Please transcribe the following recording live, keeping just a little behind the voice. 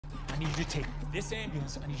need you to take this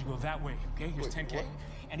ambulance. I need you to go that way, okay? Here's 10K. What?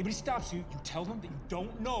 Anybody stops you, you tell them that you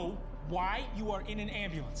don't know why you are in an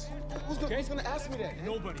ambulance. Who's gonna ask me that?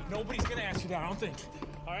 Nobody. Nobody's gonna ask you that, I don't think.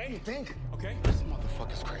 All right? You think? Okay? This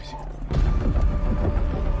motherfucker's crazy.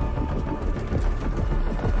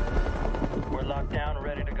 We're locked down and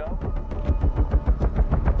ready to go.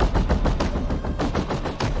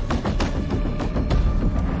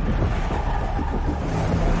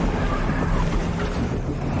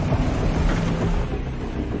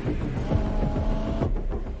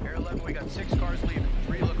 Air 11, we got 6 cars leaving,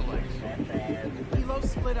 3 lookalikes. Kilo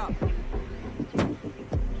split up.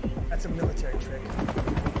 That's a military trick.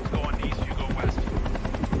 Go on east, you go west.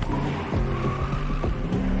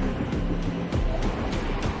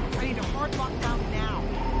 I need a hard lockdown now.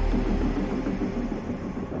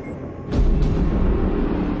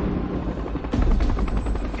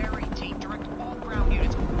 Air 18, direct all ground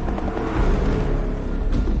units.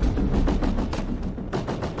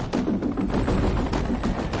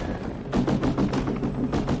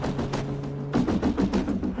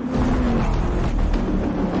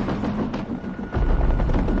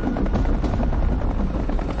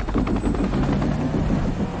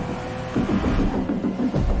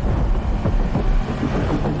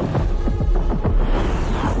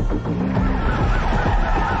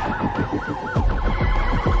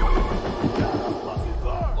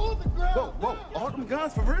 Whoa, all them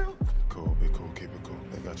guns for real? Cool, be cool, keep it cool.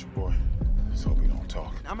 They got your boy. Let's hope we don't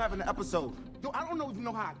talk. I'm having an episode. Yo, I don't even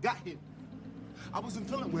know how I got here. I wasn't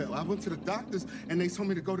feeling well. I went to the doctors and they told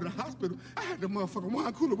me to go to the hospital. I had the motherfucking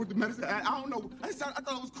wine cooler with the medicine. I don't know. I thought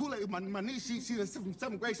it was Kool-Aid. My niece, she's in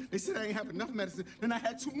seventh grade. They said I ain't have enough medicine. Then I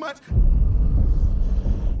had too much.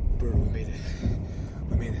 Bro, we made it.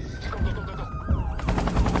 We made it. Go.